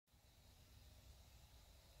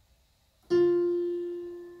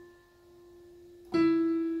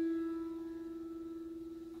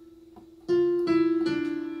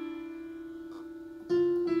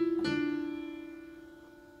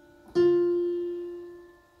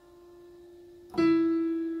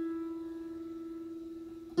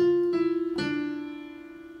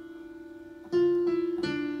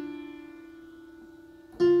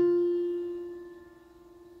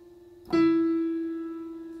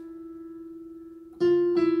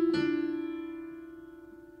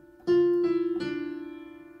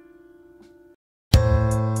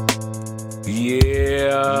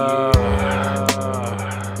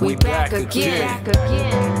again.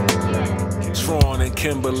 Tron and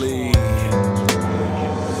Kimberly.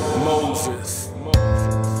 Moses.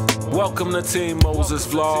 Welcome to Team Moses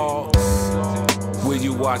Vlogs, where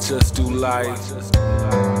you watch us do life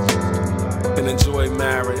and enjoy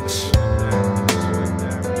marriage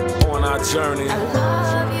on our journey. I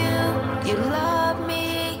love you, you love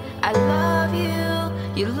me. I love you,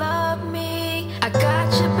 you love me. I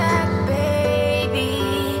got your back,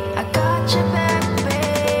 baby. I got your back,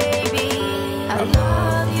 baby. I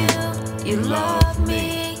love you, you love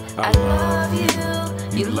me. I love you,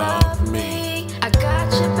 you love me. I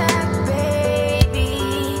got your back,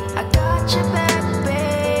 baby. I got your back,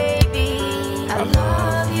 baby. I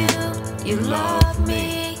love you, you love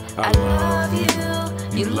me. I love you,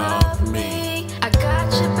 you love me. I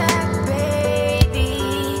got your back,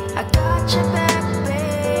 baby. I got your back, baby.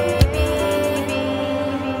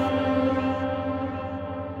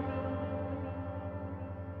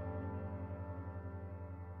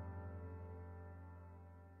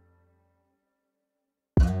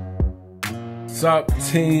 Sup,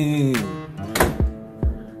 team?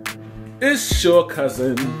 It's your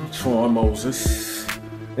cousin, Tron Moses.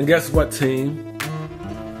 And guess what, team?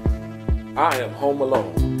 I am home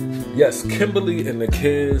alone. Yes, Kimberly and the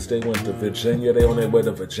kids, they went to Virginia. They on their way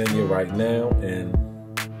to Virginia right now, and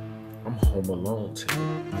I'm home alone,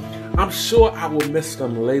 team. I'm sure I will miss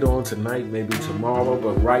them later on tonight, maybe tomorrow,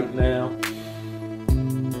 but right now,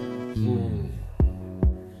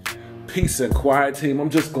 peace and quiet, team. I'm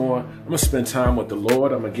gonna spend time with the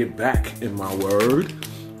Lord. I'm gonna get back in my word,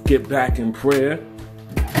 get back in prayer.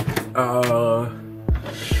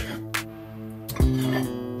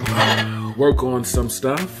 Work on some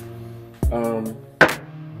stuff.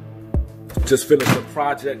 Just finished a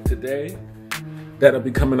project today that'll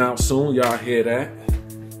be coming out soon. Y'all hear that?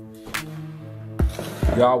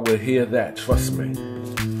 Y'all will hear that, trust me.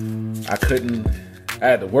 I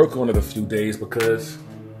had to work on it a few days because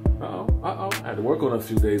I had to work on it a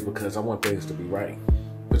few days because I want things to be right.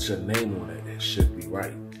 Put your name on it, it should be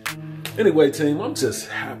right. Anyway, team, I'm just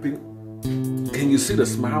happy. Can you see the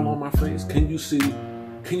smile on my face? Can you see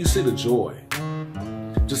the joy?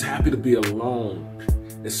 Just happy to be alone.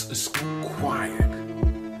 It's quiet.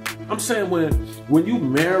 I'm saying when you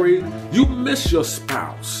married, you miss your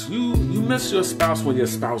spouse. You miss your spouse when your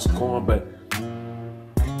spouse is gone, but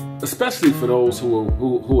especially for those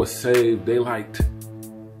who are saved, they liked.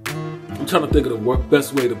 I'm trying to think of the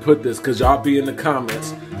best way to put this, because y'all be in the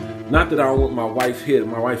comments. Not that I don't want my wife here,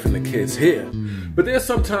 my wife and the kids here, but there's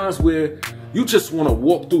some times where you just want to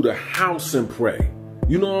walk through the house and pray.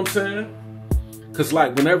 You know what I'm saying? Because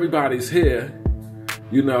like when everybody's here,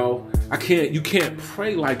 you know, you can't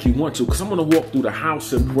pray like you want to, because I'm going to walk through the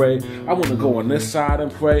house and pray. I want to go on this side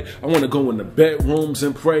and pray. I want to go in the bedrooms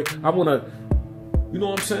and pray. I want to, you know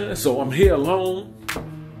what I'm saying? So I'm here alone.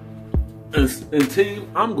 And team,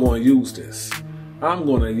 I'm going to use this. I'm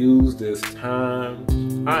going to use this time.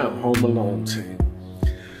 I am home alone, team.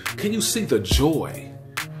 Can you see the joy?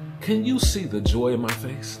 Can you see the joy in my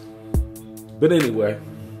face? But anyway,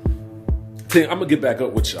 team, I'm going to get back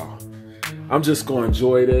up with y'all. I'm just going to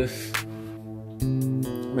enjoy this. I'm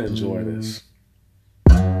going to enjoy this.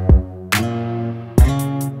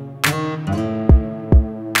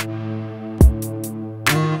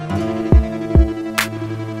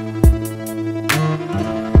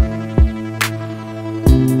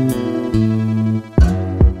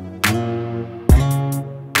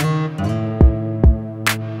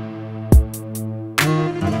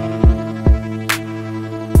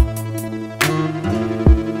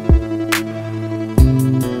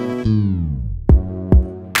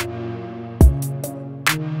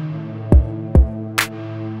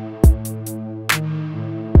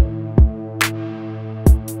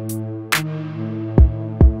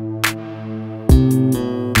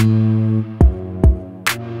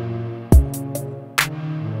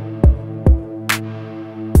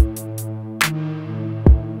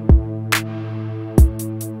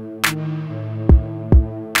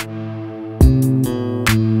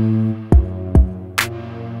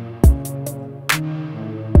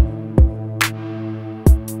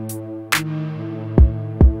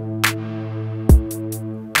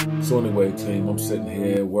 So anyway, team, I'm sitting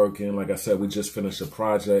here working. Like I said, we just finished a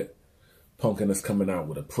project. Punkin is coming out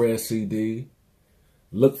with a prayer CD.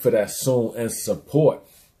 Look for that soon, and support.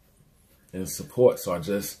 So I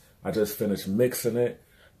just finished mixing it,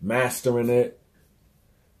 mastering it,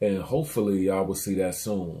 and hopefully y'all will see that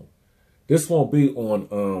soon. This won't be on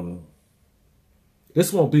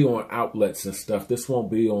outlets and stuff. This won't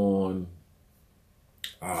be on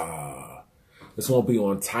Tidal.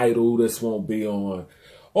 This won't be on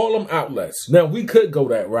all them outlets. Now we could go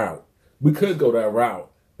that route, we could go that route.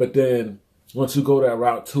 But then once you go that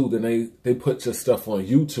route too, then they put your stuff on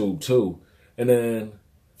YouTube too. And then,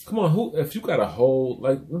 come on, if you got a whole,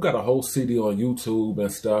 we got a whole CD on YouTube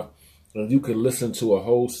and stuff, and you can listen to a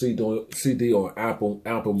whole CD on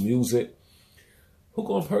Apple Music, who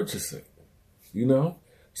gonna purchase it? You know?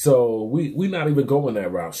 So we not even going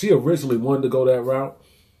that route. She originally wanted to go that route,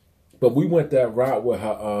 but we went that route with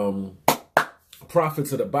her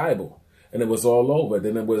Prophets of the Bible, and it was all over.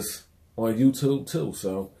 Then it was on YouTube too.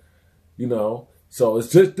 So, you know, so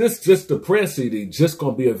it's just the prayer CD just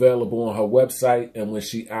gonna be available on her website and when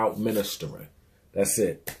she out ministering. That's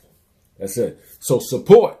it. That's it. So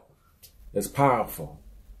support. It's powerful.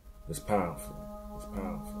 It's powerful. It's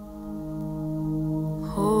powerful.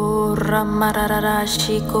 Oh,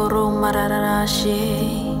 Ramararashi, Koro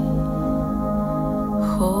Mararashi.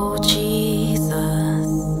 Oh, Jesus.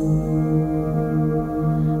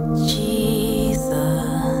 Jesus.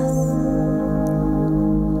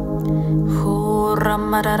 Oh,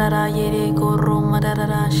 Ramararashi, Koro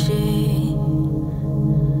Mararashi.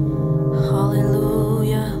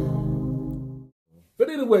 Hallelujah. But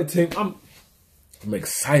anyway, team, I'm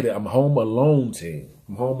excited. I'm home alone, team.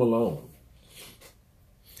 I'm home alone.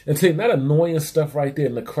 And team, that annoying stuff right there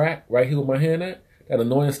in the crack, right here with my hand at, that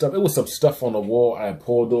annoying stuff, it was some stuff on the wall I had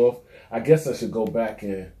pulled off. I guess I should go back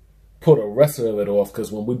and pull the rest of it off,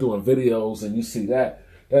 because when we're doing videos and you see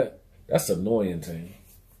that's annoying, team.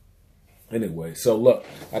 Anyway, so look,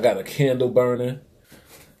 I got a candle burning.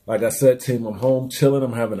 Like I said, team, I'm home chilling.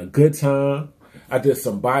 I'm having a good time. I did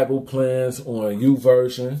some Bible plans on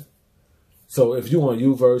YouVersion. So if you on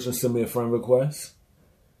YouVersion, send me a friend request.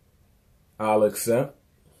 I'll accept.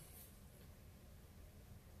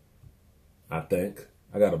 I think.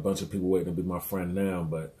 I got a bunch of people waiting to be my friend now,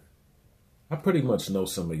 but I pretty much know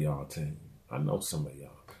some of y'all, team. I know some of y'all.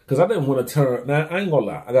 Because I didn't want to turn, now I ain't gonna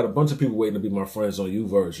lie, I got a bunch of people waiting to be my friends on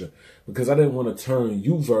YouVersion, because I didn't want to turn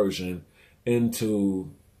YouVersion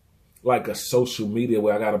into like a social media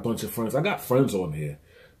where I got a bunch of friends. I got friends on here,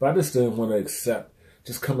 but I just didn't want to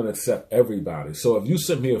just come and accept everybody. So if you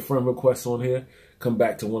sent me a friend request on here, come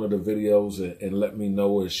back to one of the videos and let me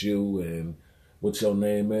know it's you and what your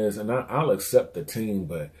name is, and I'll accept the team.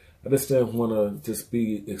 But I just didn't want to just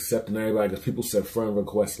be accepting everybody, because people send friend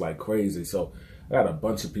requests like crazy. So I got a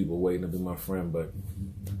bunch of people waiting to be my friend, but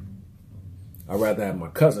I'd rather have my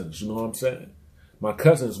cousins, you know what I'm saying? My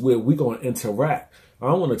cousins, where we going to interact. I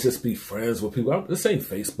don't want to just be friends with people. This ain't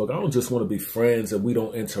Facebook. I don't just want to be friends and we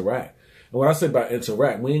don't interact. And when I say about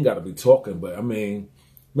interact, we ain't got to be talking, but I mean,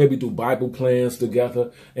 maybe do Bible plans together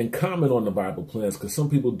and comment on the Bible plans, because some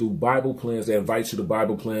people do Bible plans. They invite you to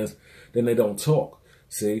Bible plans, then they don't talk.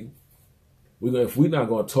 See, if we're not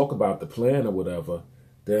going to talk about the plan or whatever,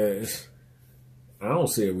 then I don't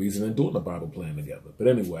see a reason in doing a Bible plan together. But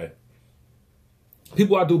anyway,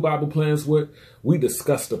 people I do Bible plans with, we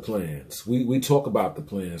discuss the plans. We talk about the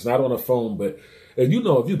plans, not on the phone, but if you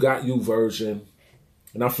got YouVersion,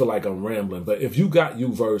 and I feel like I'm rambling, but if you got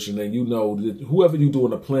YouVersion and you know that whoever you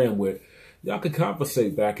doing a plan with, y'all could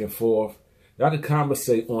conversate back and forth. Y'all could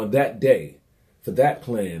conversate on that day for that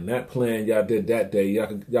plan y'all did that day. Y'all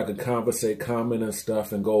could conversate, comment and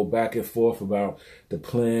stuff, and go back and forth about the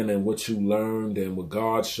plan and what you learned and what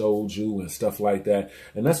God showed you and stuff like that.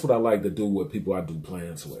 And that's what I like to do with people I do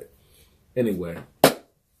plans with. Anyway,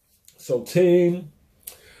 so team,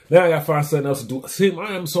 now I got to find something else to do. Team, I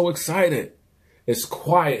am so excited. It's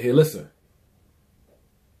quiet here. Listen.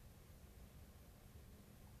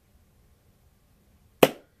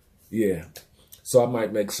 Yeah. So I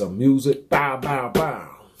might make some music. Bow, bow,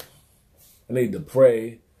 bow. I need to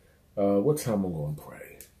pray. What time I'm going to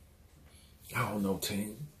pray? I don't know,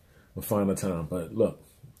 team. We'll find a time. But look,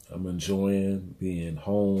 I'm enjoying being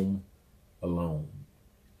home alone.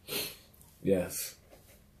 Yes.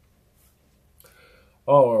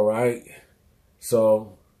 All right.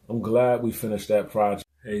 So I'm glad we finished that project.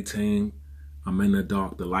 Hey, team. I'm in the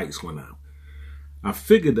dark. The lights went out. I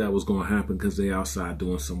figured that was going to happen because they outside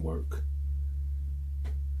doing some work.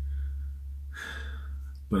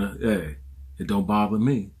 But hey, it don't bother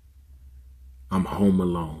me. I'm home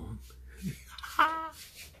alone.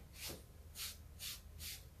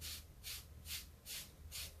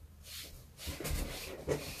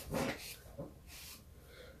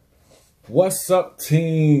 What's up,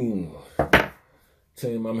 team?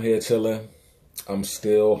 Team, I'm here chilling. I'm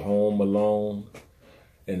still home alone,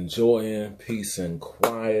 enjoying peace and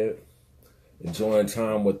quiet, enjoying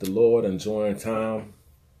time with the Lord, enjoying time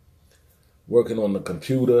working on the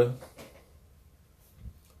computer.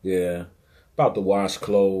 Yeah, about to wash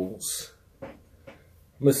clothes.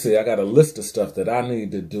 Let's see, I got a list of stuff that I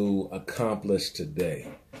need to do, accomplish today.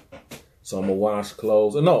 So I'm going to wash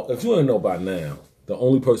clothes. And no, if you ain't know by now, the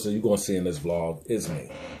only person you're going to see in this vlog is me.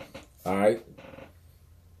 All right?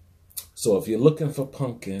 So if you're looking for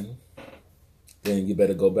Pumpkin, then you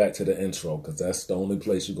better go back to the intro, because that's the only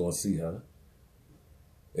place you're going to see her,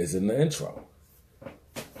 is in the intro.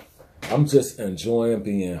 I'm just enjoying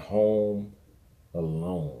being home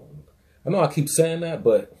alone. I know I keep saying that,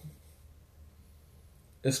 but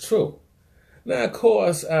it's true. Now, of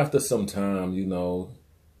course, after some time, you know,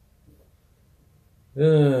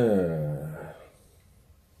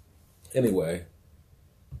 anyway,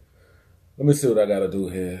 let me see what I got to do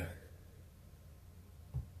here.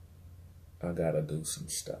 I got to do some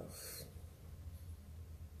stuff.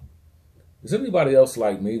 Is anybody else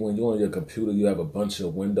like me? When you're on your computer, you have a bunch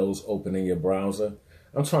of windows open in your browser?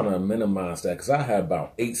 I'm trying to minimize that because I have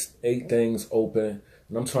about eight things open,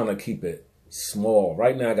 and I'm trying to keep it small.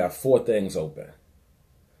 Right now, I got 4 things open.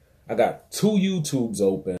 I got 2 YouTubes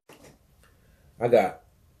open. I got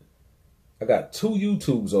 2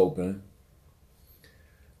 YouTubes open.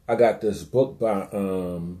 I got this book by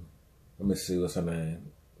let me see, what's her name?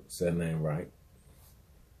 Is that name right?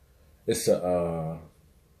 It's an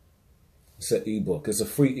ebook. It's a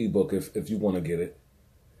free ebook if you want to get it.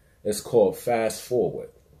 It's called Fast Forward.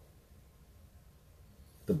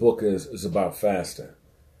 The book is about fasting,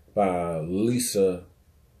 by Lisa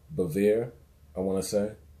Bevere, I want to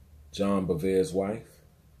say. John Bevere's wife.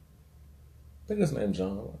 I think his name's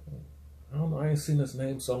John. I don't know. I ain't seen his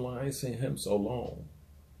name so long. I ain't seen him so long.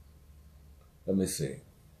 Let me see.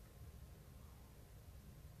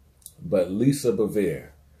 But Lisa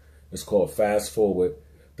Bevere. It's called Fast Forward,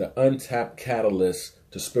 the untapped catalyst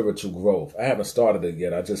to spiritual growth. I haven't started it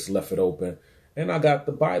yet. I just left it open. And I got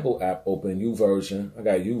the Bible app open, YouVersion. I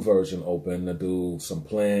got YouVersion open to do some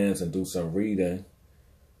plans and do some reading,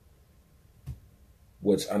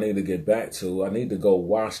 which I need to get back to. I need to go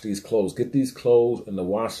wash these clothes. Get these clothes in the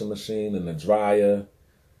washing machine and the dryer.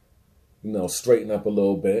 You know, straighten up a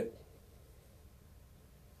little bit.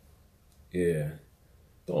 Yeah.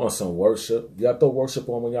 Throw on some worship. Y'all throw worship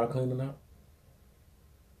on when y'all cleaning up?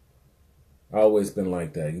 I always been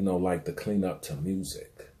like that. You know, like to clean up to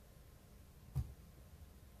music.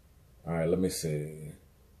 All right, let me see.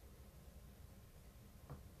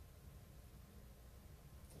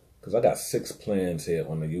 Because I got 6 plans here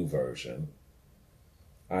on the YouVersion.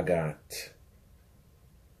 I got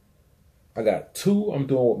 2 I'm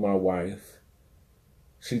doing with my wife.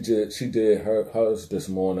 She did hers this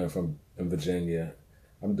morning in Virginia.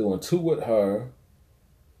 I'm doing 2 with her,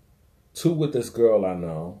 2 with this girl I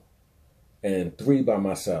know, and 3 by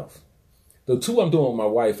myself. The 2 I'm doing with my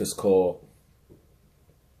wife is called,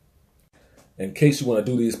 in case you want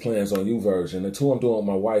to do these plans on YouVersion, the 2 I'm doing with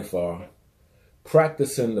my wife are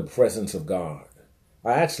Practicing the Presence of God.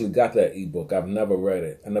 I actually got that ebook. I've never read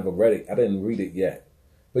it. I didn't read it yet.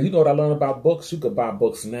 But you know what I learned about books? You could buy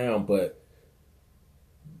books now, but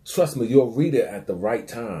trust me, you'll read it at the right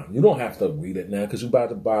time. You don't have to read it now because you're about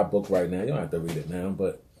to buy a book right now. You don't have to read it now,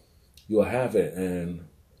 but you'll have it. And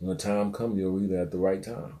when the time comes, you'll read it at the right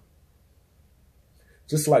time.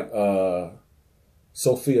 Just like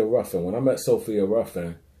Sophia Ruffin. When I met Sophia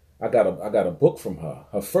Ruffin, I got a book from her.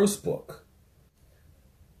 Her first book.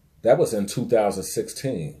 That was in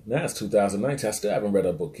 2016. Now it's 2019. I still haven't read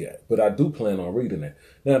her book yet, but I do plan on reading it.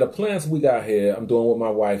 Now, the plans we got here, I'm doing with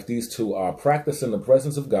my wife. These 2 are Practicing the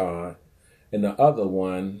Presence of God, and the other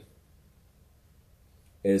one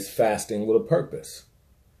is Fasting with a Purpose.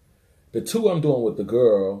 The 2 I'm doing with the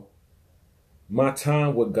girl, My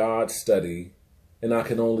Time with God Study, and I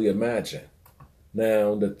Can Only Imagine.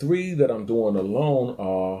 Now, the 3 that I'm doing alone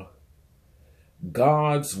are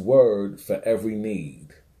God's Word for Every Need.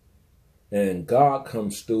 And God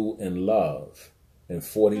Comes Through in Love in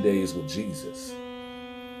 40 Days with Jesus.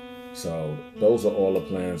 So those are all the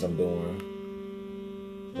plans I'm doing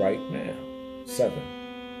right now. 7.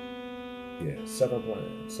 Yeah, 7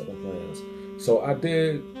 plans. 7 plans. So I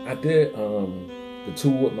did the 2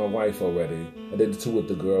 with my wife already. I did the 2 with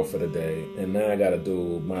the girl for the day. And now I got to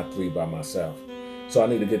do my 3 by myself. So I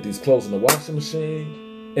need to get these clothes in the washing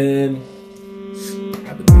machine and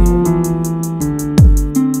have a deal.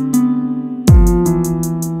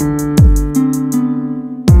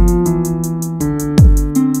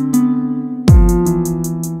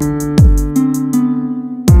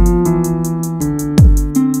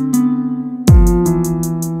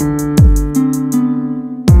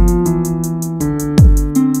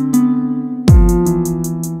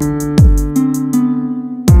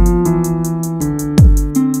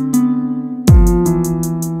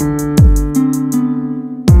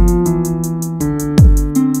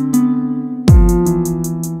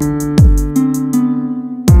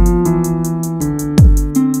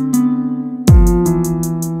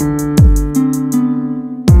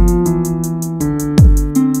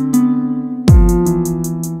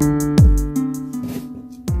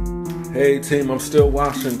 team, I'm still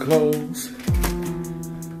washing clothes.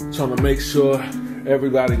 Trying to make sure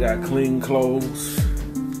everybody got clean clothes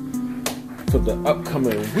for the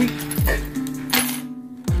upcoming week.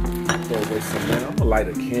 Throw away some now. I'm gonna light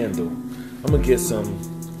a candle. I'm gonna get some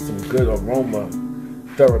good aroma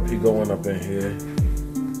therapy going up in here.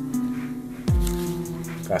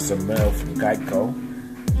 Got some mail from Geico.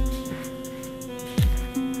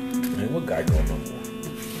 Man, what Geico no more?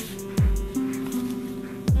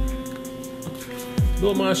 You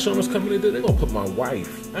know what my insurance company did? They're gonna put my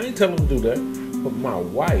wife. I ain't telling them to do that. Put my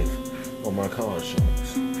wife on my car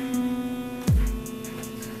insurance.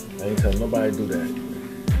 I ain't telling nobody to do that.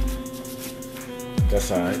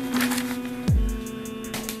 That's alright.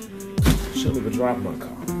 Shouldn't even drive my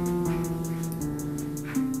car.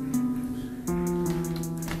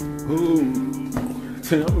 Ooh.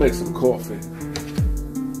 I'm gonna make some coffee.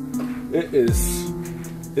 It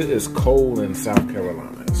is cold in South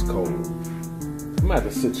Carolina. It's cold. I'm gonna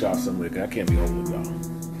have to sit y'all somewhere. I can't be home with y'all.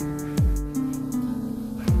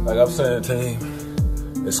 Like I'm saying, team,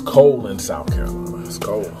 it's cold in South Carolina. It's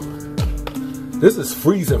cold. This is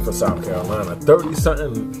freezing for South Carolina. 30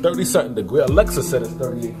 something degrees. Alexa said it's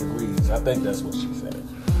 38 degrees. I think that's what she said.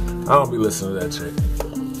 I don't be listening to that chick.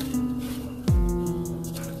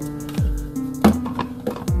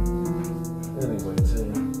 Anyway,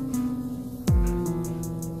 team,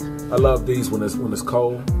 I love these when it's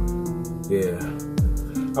cold. Yeah,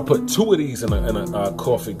 I put 2 of these in a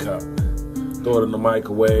coffee cup. Throw it in the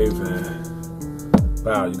microwave, and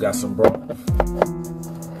wow, you got some broth.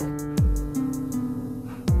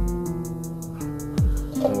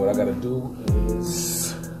 And what I gotta do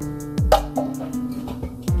is,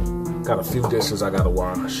 got a few dishes I gotta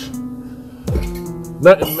wash.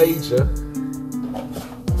 Nothing major.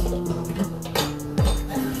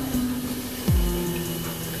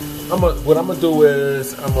 What I'm gonna do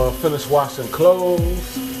is, I'm gonna finish washing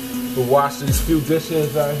clothes. We'll wash these few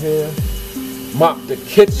dishes out here. Mop the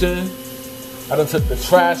kitchen. I done took the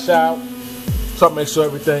trash out. So I make sure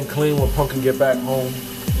everything clean when Pumpkin get back home.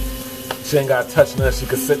 She ain't got to touch nothing. She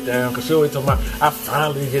can sit down. Because she always told me, I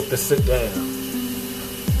finally get to sit down.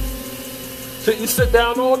 So you sit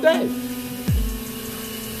down all day.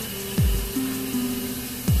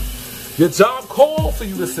 Your job called for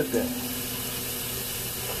you to sit down.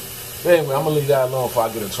 But anyway, I'm going to leave that alone before I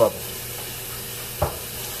get in trouble.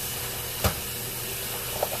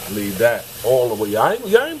 Leave that all the way. Y'all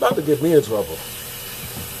ain't about to get me in trouble.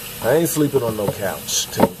 I ain't sleeping on no couch,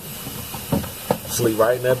 team. Sleep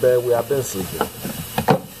right in that bed where I've been sleeping.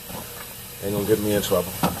 Ain't gonna get me in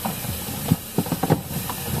trouble.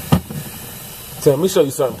 Tim, let me show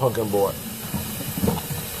you something Pumpkin bought.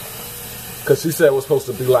 Cause she said it was supposed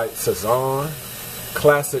to be like Sazon,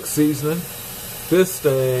 classic seasoning. This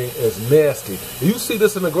thing is nasty. You see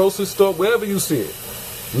this in the grocery store, wherever you see it,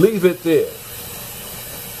 leave it there.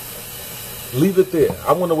 Leave it there.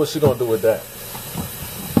 I wonder what she's gonna do with that.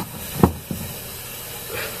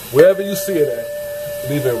 Wherever you see it at,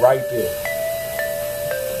 leave it right there.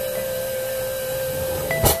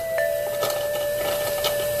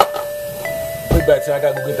 Get back to I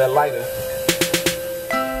gotta go get that lighter.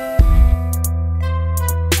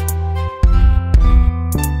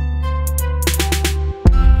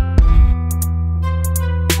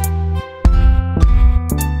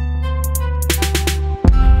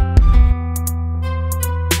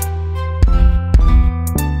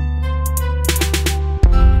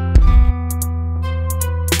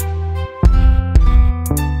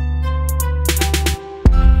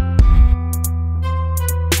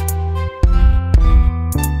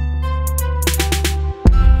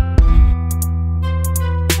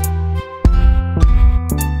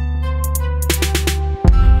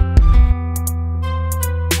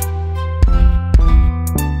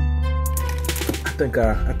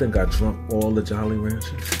 I think I drunk all the Jolly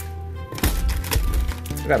Ranchers.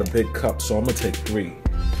 I got a big cup, so I'm gonna take 3.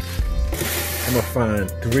 I'm gonna find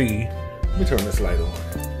 3. Let me turn this light on.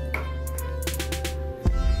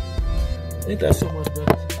 Ain't that so much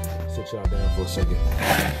better? Sit y'all down for a second.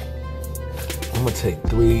 I'm gonna take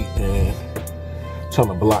 3 and trying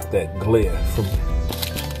to block that glare from.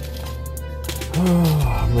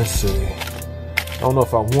 Oh, let's see. I don't know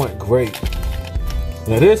if I want grape.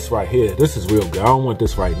 Now this right here, this is real good. I don't want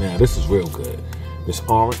this right now. This is real good. This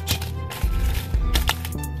orange.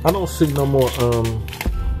 I don't see no more,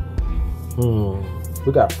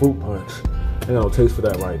 we got fruit punch. Ain't no taste for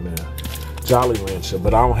that right now. Jolly Rancher,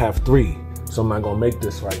 but I don't have 3, so I'm not gonna make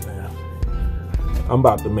this right now. I'm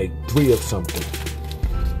about to make 3 of something.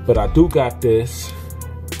 But I do got this.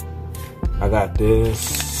 I got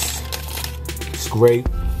this. It's grape.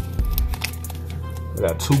 I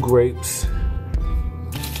got 2 grapes.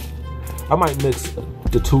 I might mix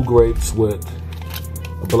the 2 grapes with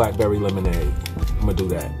a blackberry lemonade. I'm gonna do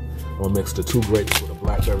that. I'm gonna mix the 2 grapes with a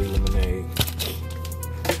blackberry lemonade.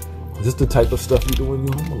 Is this the type of stuff you do when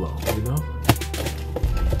you're home alone, you know?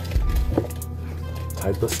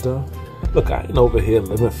 Type of stuff. Look, I ain't over here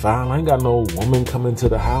living foul. I ain't got no woman coming to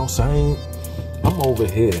the house. I'm over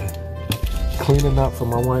here cleaning up for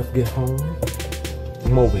my wife get home.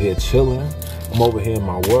 I'm over here chilling. I'm over here in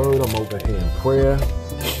my word. I'm over here in prayer.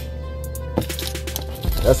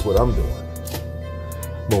 That's what I'm doing.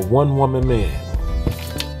 I'm a one-woman man.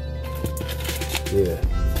 Yeah.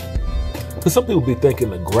 Because some people be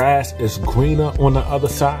thinking the grass is greener on the other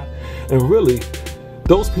side. And really,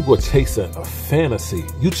 those people are chasing a fantasy.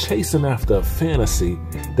 You chasing after a fantasy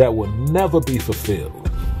that will never be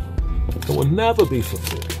fulfilled. It will never be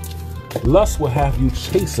fulfilled. Lust will have you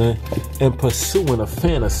chasing and pursuing a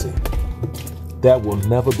fantasy that will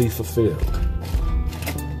never be fulfilled.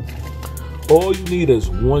 All you need is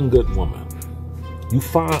one good woman. You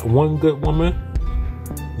find one good woman,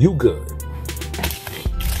 you good.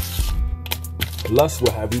 Lust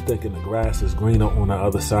will have you thinking the grass is greener on the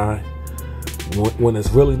other side when it's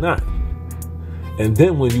really not. And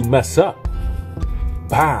then when you mess up,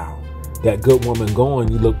 wow, that good woman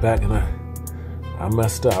going, you look back and I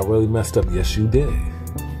messed up. I really messed up. Yes, you did.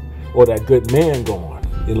 Or that good man going.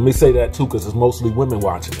 And let me say that too, because it's mostly women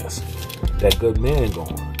watching this. That good man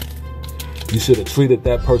going. You should have treated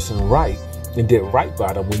that person right and did right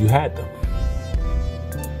by them when you had them.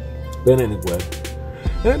 But anyway,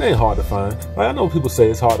 it ain't hard to find. Like, I know people say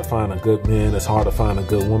it's hard to find a good man, it's hard to find a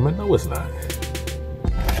good woman. No, it's not.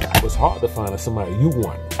 What's hard to find is somebody you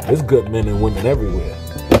want. There's good men and women everywhere.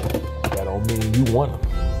 That don't mean you want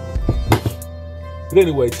them. But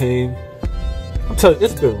anyway, team, I'm telling you,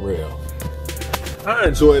 it's been real. I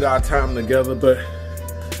enjoyed our time together, but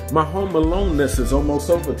my home aloneness is almost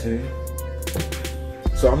over, team.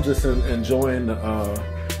 So I'm just enjoying the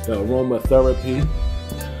aromatherapy.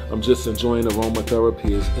 I'm just enjoying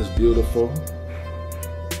aromatherapy. It's beautiful.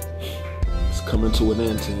 It's coming to an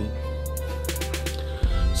end, team.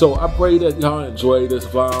 So I pray that y'all enjoy this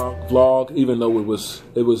vlog, even though it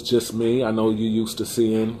was just me. I know you used to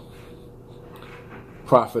seeing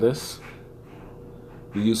Prophetess.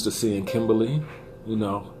 You used to seeing Kimberly, you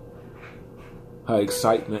know, her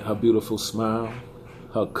excitement, her beautiful smile,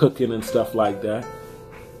 her cooking and stuff like that.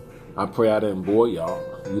 I pray I didn't bore y'all.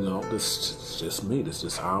 You know, this is just me. This is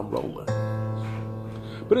just how I'm rolling.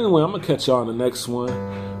 But anyway, I'm going to catch y'all in the next one.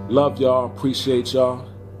 Love y'all. Appreciate y'all.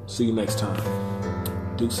 See you next time.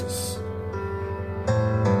 Deuces.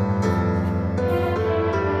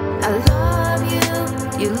 I love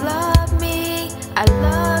you, you love me. I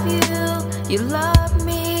love you, you love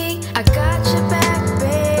me. I got your back,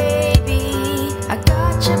 baby. I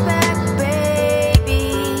got your back,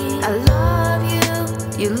 baby. I love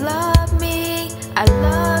you, you love me. I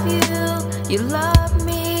love you, you love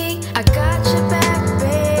me. I got your back,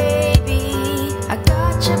 baby. I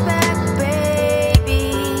got your back,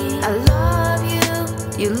 baby. I love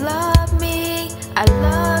you, you love me. I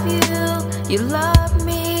love you, you love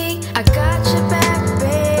me. I got your back.